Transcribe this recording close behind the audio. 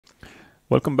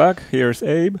Welcome back. Here's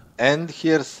Abe. And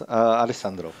here's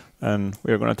Alessandro. And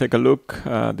we're going to take a look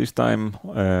this time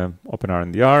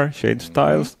OpenRNDR,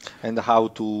 shadeStyles. And how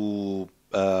to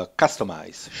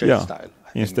customize shadeStyle.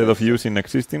 Instead of using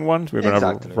existing ones, we're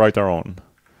going to write our own.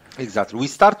 Exactly. We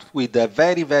start with a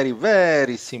very, very,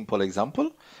 very simple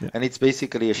example. Yeah. And it's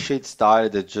basically a shadeStyle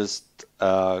that just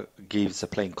gives a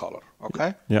plain color.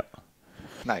 Okay? Yeah.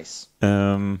 Nice.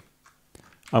 I'm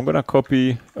going to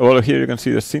copy. Well, here you can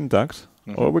see the syntax.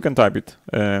 Or we can type it.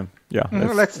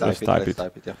 Let's type it.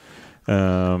 Yeah.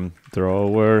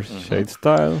 Drawer,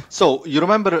 shadeStyle. So you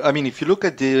remember, I mean, if you look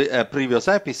at the previous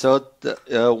episode,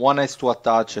 one has to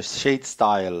attach a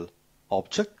shadeStyle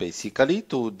object, basically,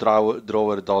 to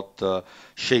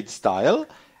drawer.shadeStyle.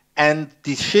 And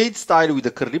the shadeStyle with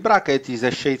the curly bracket is a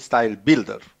shadeStyle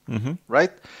builder,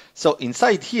 right? So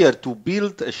inside here, to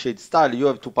build a shadeStyle, you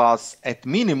have to pass at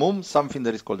minimum something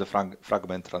that is called the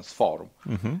fragmentTransform.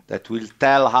 That will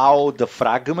tell how the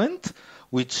fragment,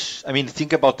 which, I mean,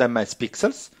 think about them as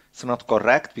pixels. It's not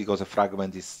correct because a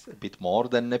fragment is a bit more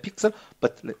than a pixel,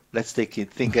 but let's think as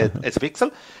a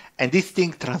pixel. And this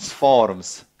thing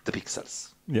transforms the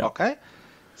pixels. Yeah. Okay?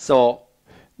 So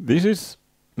this is,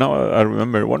 now I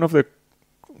remember, one of the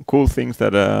cool things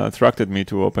that attracted me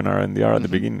to OpenRNDR at the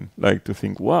beginning, like to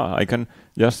think, wow, I can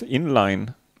just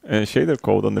inline shader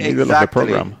code on the middle of the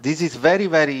program. This is very,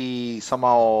 very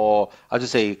somehow, how to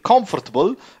say,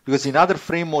 comfortable, because in other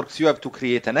frameworks you have to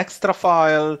create an extra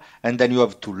file and then you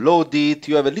have to load it.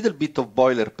 You have a little bit of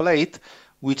boilerplate,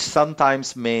 which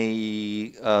sometimes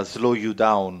may slow you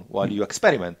down while you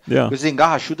experiment. Yeah. You think,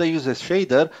 should I use a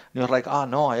shader? And you're like,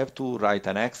 no, I have to write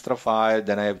an extra file,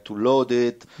 then I have to load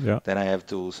it, then I have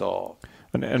to, so.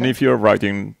 And if you're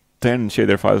writing 10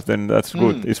 shader files, then that's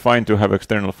good. It's fine to have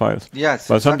external files. Yes,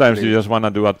 but sometimes you just want to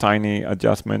do a tiny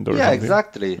adjustment or something. Yeah,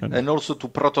 exactly. And also to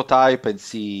prototype and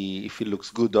see if it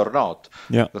looks good or not.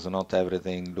 Yeah. Because not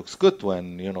everything looks good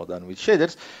when you're done with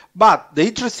shaders. But the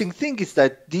interesting thing is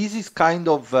that this is kind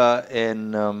of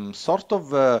sort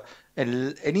of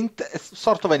an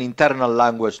internal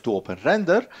language to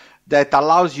OpenRender that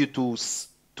allows you to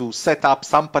set up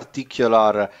some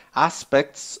particular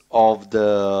aspects of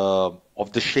the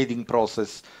shading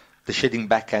process, the shading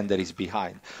backend that is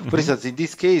behind. For instance, in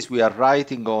this case, we are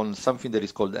writing on something that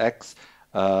is called x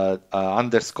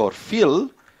underscore fill,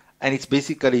 and it's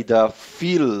basically the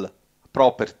fill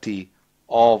property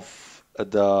of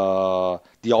the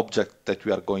object that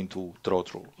we are going to draw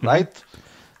through, right?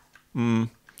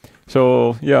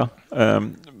 So yeah,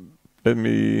 let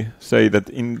me say that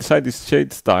inside this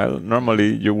shadeStyle,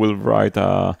 normally you will write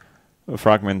a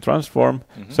fragment transform,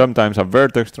 sometimes a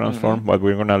vertex transform, but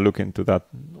we're going to look into that.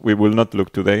 We will not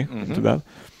look today into that.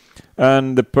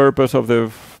 And the purpose of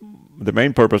the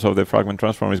main purpose of the fragment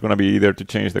transform is going to be either to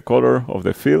change the color of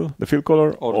the fill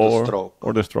color,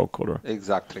 or the stroke color.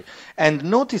 Exactly. And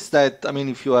notice that, I mean,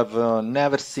 if you have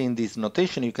never seen this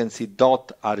notation, you can see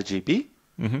 .rgb.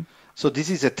 So this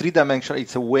is a three-dimensional,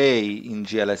 it's a way in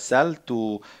GLSL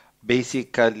to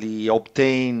basically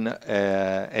obtain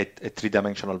a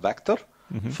three-dimensional vector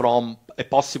from a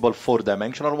possible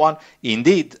four-dimensional one.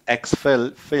 Indeed,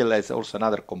 xfill has also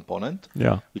another component,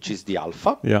 which is the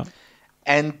alpha. Yeah.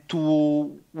 And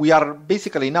we are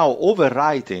basically now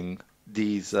overwriting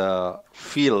this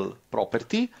fill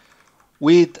property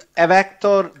with a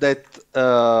vector that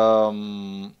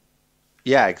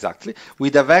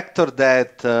with a vector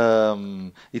that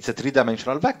it's a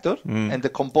three-dimensional vector, and the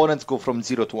components go from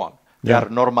 0 to 1. They are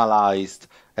normalized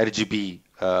RGB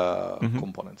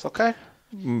components, okay?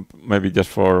 Maybe just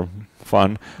for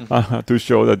fun, to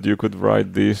show that you could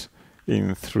write this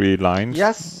in 3 lines.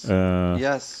 Yes,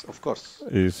 yes, of course.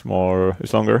 It's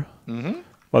longer.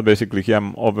 But basically here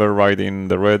I'm overriding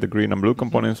the red, the green, and blue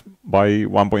components by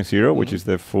 1.0, which is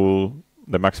the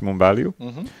maximum value.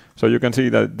 So you can see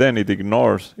that then it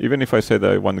ignores, even if I said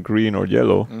I want green or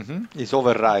yellow. It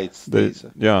overrides these.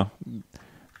 Yeah.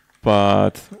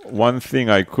 But one thing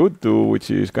I could do,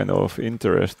 which is kind of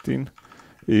interesting,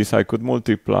 is I could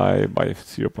multiply by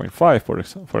 0.5,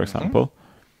 for example.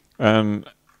 And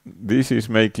this is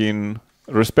respecting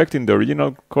the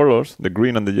original colors, the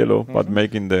green and the yellow, but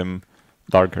making them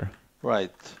darker.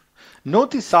 Right.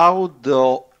 Notice how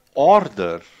the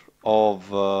order of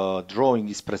drawing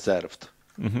is preserved.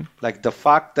 Like the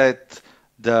fact that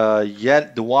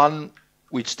the one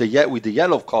with the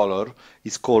yellow color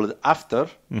is called after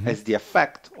has the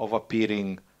effect of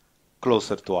appearing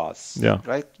closer to us. Yeah.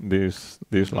 Right. This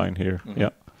line here. Yeah.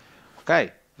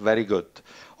 Okay. Very good.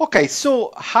 Okay.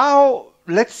 So how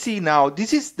let's see now.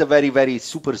 This is the very, very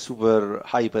super, super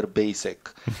hyper basic,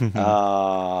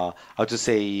 how to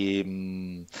say,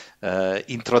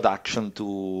 introduction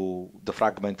to the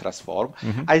fragment transform.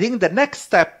 I think the next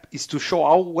step is to show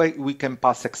how we can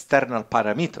pass external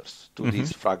parameters to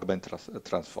this fragment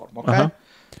transform. Okay.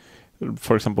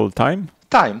 For example, time.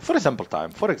 For example,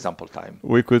 time.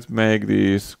 We could make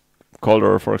this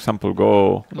color, for example,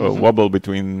 go wobble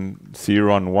between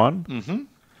 0 and 1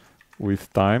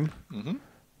 with time.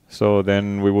 So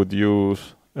then we would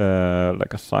use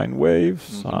like a sine wave,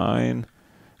 sine,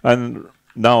 and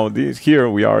now this here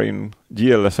we are in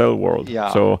GLSL world.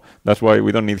 So that's why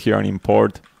we don't need here an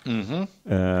import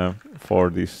for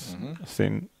this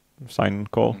sine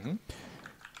call.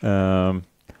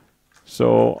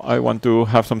 So I want to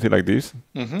have something like this.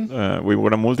 We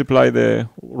want to multiply the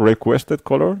requested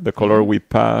color, the color we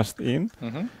passed in,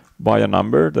 by a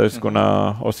number that's going to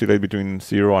oscillate between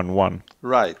 0 and 1.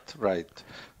 Right.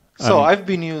 So I've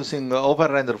been using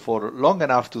OpenRender for long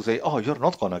enough to say, oh, you're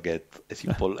not going to get a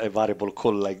simple a variable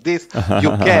call like this.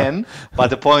 You can, but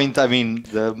the point, I mean,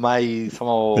 my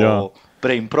somehow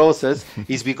brain process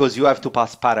is because you have to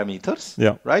pass parameters,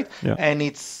 right? And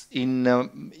it's in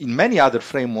many other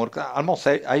frameworks, almost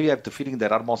I have the feeling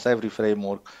that almost every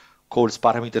framework calls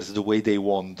parameters the way they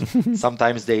want.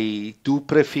 Sometimes they do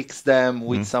prefix them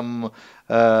with some,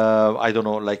 I don't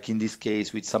know, like in this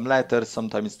case with some letters.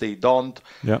 Sometimes they don't.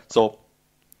 So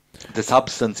the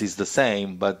substance is the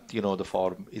same, but the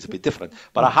form is a bit different.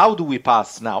 But how do we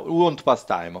pass now? We want to pass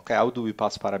time, okay? How do we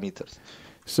pass parameters?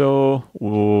 So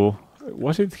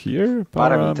was it here?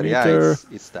 Parameter, yeah,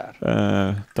 it's there.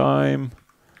 Time,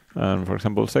 and for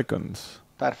example, seconds.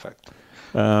 Perfect.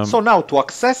 So now to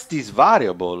access this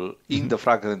variable in the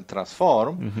fragment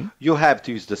transform, you have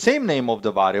to use the same name of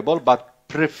the variable, but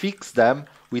prefix them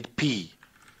with P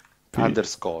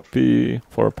underscore. P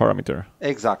for parameter.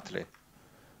 Exactly.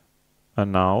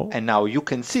 And now you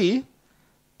can see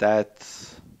that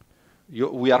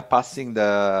we are passing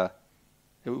the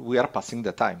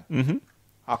time.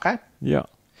 Okay. Yeah.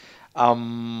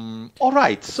 All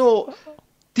right. So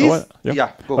this,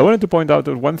 I wanted to point out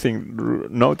one thing.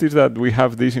 Notice that we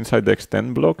have this inside the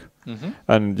extend block,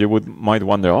 and you might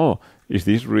wonder, oh, is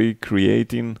this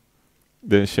recreating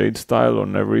the shade style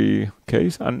on every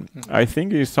case? And I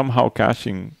think it's somehow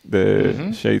caching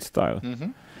the shade style.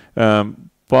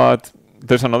 But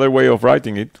there's another way of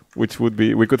writing it, which would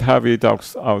be we could have it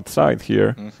outside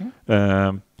here.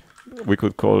 We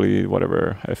could call it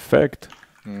whatever effect,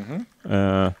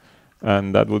 and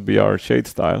that would be our shade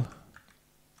style.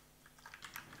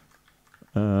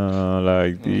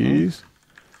 Like this.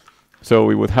 So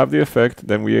we would have the effect,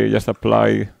 then we just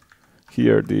apply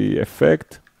here the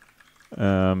effect,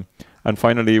 and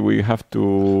finally we have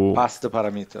to pass the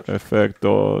parameter. Effect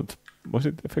dot, was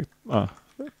it effect?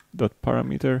 Dot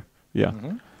parameter. Yeah.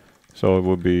 So it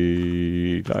would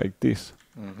be like this,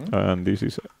 and this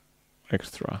is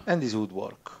extra. And this would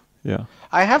work. Yeah.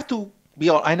 I have to be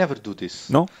honest, I never do this.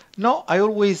 No, I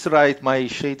always write my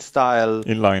shade style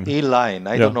in line.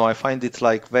 I don't know. I find it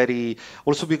like very,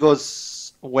 also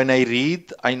because when I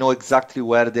read, I know exactly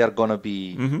where they are gonna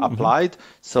be applied.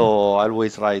 So I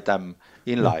always write them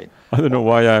in line. I don't know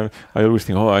why I always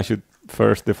think, I should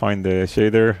first define the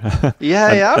shader. I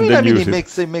mean,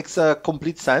 it makes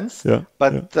complete sense.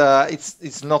 But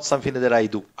it's not something that I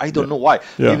do. I don't know why.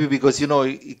 Maybe because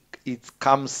it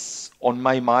comes on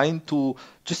my mind to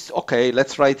just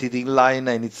let's write it in line,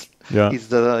 and it's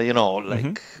the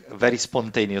like very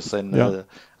spontaneous and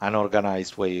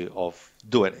unorganized way of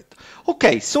doing it.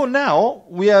 Okay, so now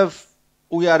we are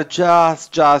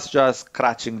just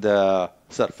scratching the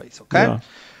surface. Okay,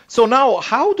 so now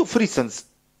how do, for instance,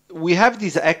 we have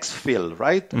this X fill,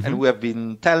 right? And we have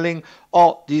been telling,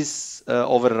 this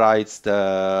overrides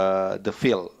the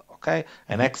fill, okay?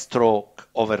 And X stroke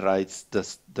overrides the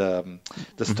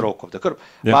stroke of the curve.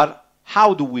 But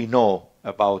how do we know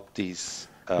about this?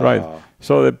 Right.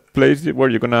 So the place where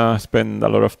you're gonna spend a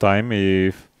lot of time,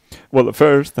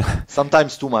 first,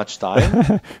 sometimes too much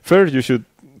time. First, you should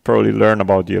probably learn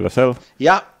about GLSL.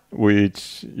 Yeah.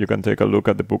 Which you can take a look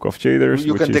at the book of shaders.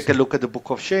 You can take a look at the book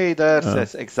of shaders.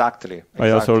 Yes, exactly.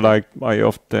 I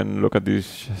often look at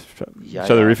this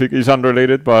shaderific. It's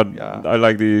unrelated, but I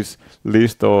like this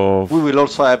list of. We will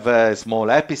also have a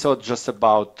small episode just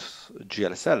about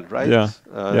GLSL, right?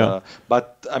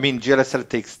 But I mean, GLSL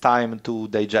takes time to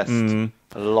digest a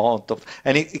lot of,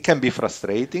 and it can be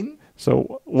frustrating.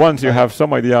 So once you have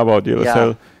some idea about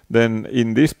GLSL. Then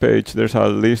in this page, there's a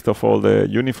list of all the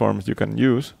uniforms you can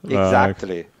use.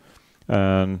 Exactly.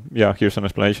 And here's an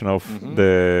explanation of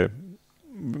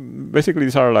basically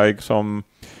these are like some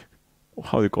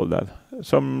how do you call that?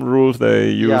 Some rules they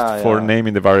used for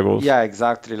naming the variables. Yeah,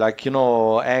 exactly. Like,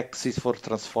 X is for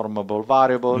transformable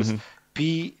variables.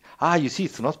 P, you see,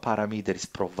 it's not parameter, it's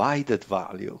provided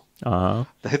value.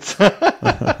 That's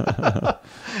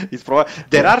it's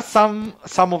there are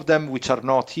some of them which are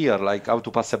not here, like how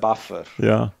to pass a buffer.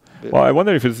 Yeah. Well, I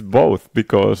wonder if it's both,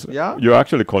 because you're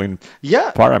actually calling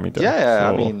parameter. Yeah,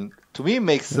 so, I mean, to me it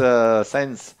makes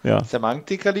sense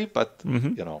semantically, but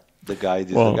the guide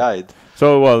is the guide.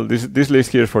 So, well, this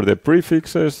list here for the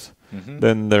prefixes.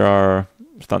 Then there are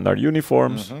standard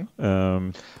uniforms.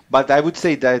 But I would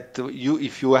say that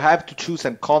if you have to choose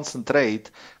and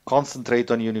concentrate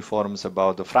on uniforms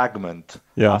about the fragment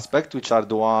aspect, which are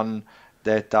the one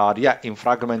that are in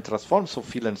fragment transform, so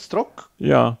fill and stroke.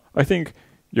 Yeah, I think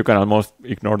you can almost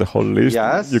ignore the whole list.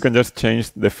 Yes. You can just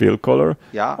change the fill color.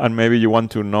 Yeah. And maybe you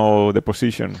want to know the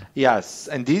position. Yes,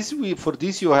 and for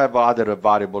this you have other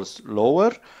variables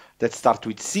lower that start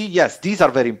with C. Yes, these are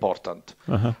very important.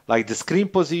 Like the screen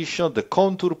position, the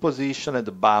contour position, and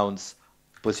the bounds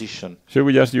position. Should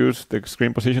we just use the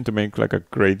screen position to make like a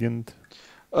gradient?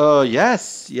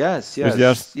 Yes. It's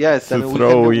just to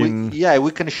throw in.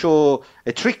 We can show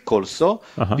a trick also,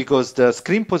 because the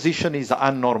screen position is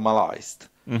unnormalized.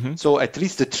 So at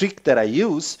least the trick that I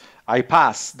use, I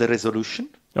pass the resolution.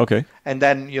 Okay. And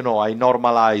then, I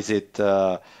normalize it.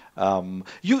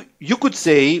 You could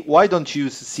say, why don't you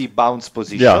use C bounds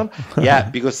position?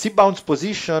 Because C bounds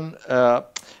position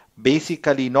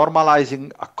basically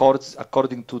normalizing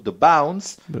according to the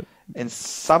bounds. And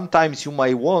sometimes you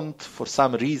might want, for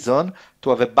some reason, to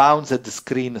have a bounds at the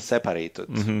screen separated.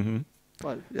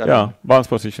 Well, bounds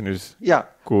position is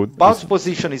good. Bounds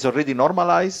position is already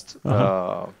normalized.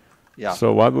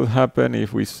 So what would happen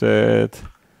if we said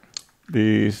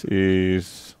this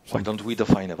is... Why don't we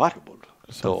define a variable?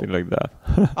 Something like that.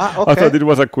 Okay. I thought it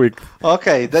was a quick...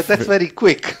 Okay, that's very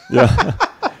quick.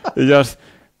 You just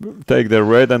take the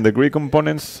red and the green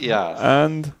components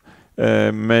and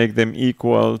make them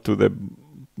equal to the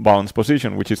bounds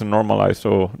position, which is normalized.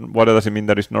 So what does it mean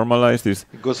that it's normalized? It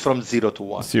goes from 0 to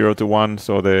 1. 0 to 1,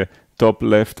 so the top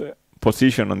left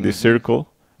position on this circle,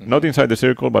 not inside the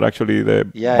circle, but actually the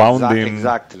bounding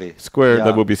square,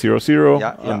 that would be 0, 0,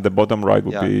 and the bottom right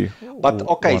would be But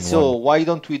okay, 1, so 1. why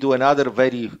don't we do another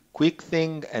very quick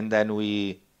thing, and then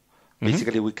we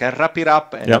basically we can wrap it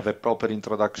up and have a proper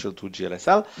introduction to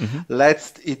GLSL.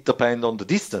 Let it depend on the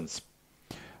distance.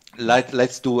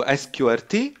 Let's do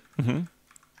SQRT.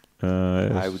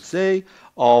 I would say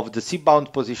of the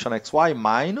C-bound position XY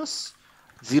minus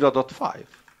 0.5,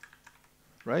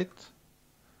 right?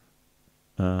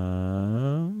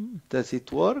 Does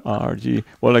it work? RG.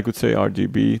 Well, I could say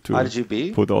RGB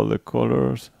to put all the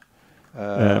colors.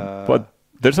 But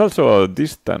there's also a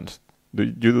distance. Do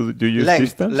you use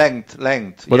distance?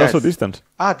 Length. But also distance.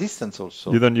 Distance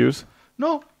also. You don't use?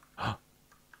 No.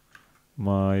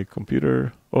 My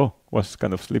computer was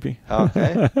kind of sleepy.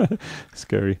 Okay.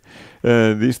 Scary.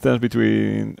 Distance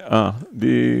between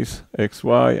this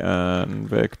XY and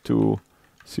vec2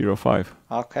 0.5.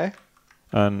 Okay.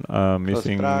 And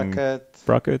missing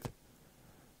bracket.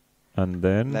 And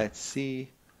then let's see.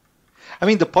 I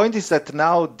mean, the point is that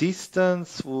now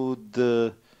distance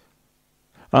would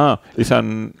it's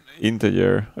an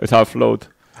integer. It's a float.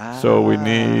 So we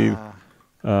need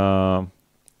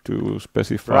to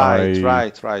specify.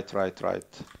 Right. I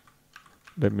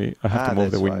have to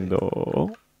move the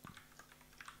window.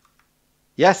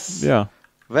 Yes. Yeah.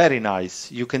 Very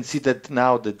nice. You can see that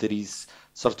now that there is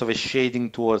sort of a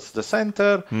shading towards the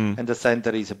center, and the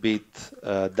center is a bit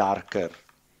darker.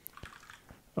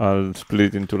 I'll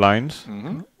split it into lines.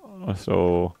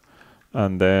 So,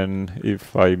 and then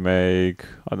if I make,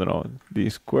 I don't know, D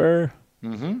square,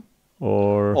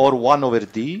 or 1 over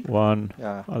D. 1,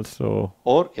 also.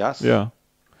 Or, yes. Yeah.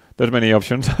 There's many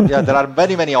options. There are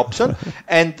many options.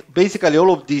 And basically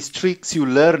all of these tricks, you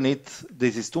learn it.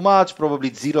 This is too much,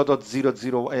 probably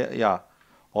 0.00,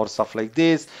 or stuff like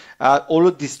this. All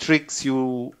of these tricks,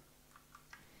 you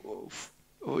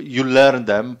learn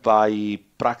them by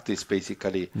practice,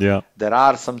 basically. Yeah. There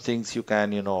are some things you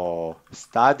can,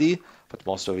 study, but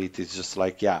most of it is just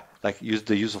like use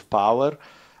the use of power.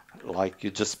 Like you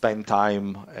just spend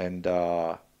time and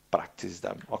practice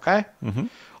them. Okay.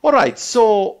 All right.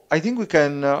 So I think we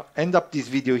can end up this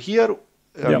video here.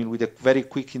 I mean, with a very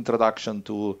quick introduction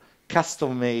to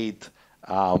custom-made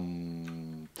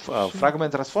fragment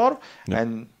transform,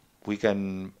 and we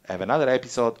can have another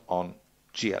episode on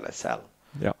GLSL.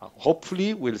 Yeah.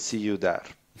 Hopefully, we'll see you there.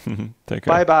 Take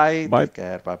care. Bye. Bye. Take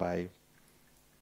care. Bye.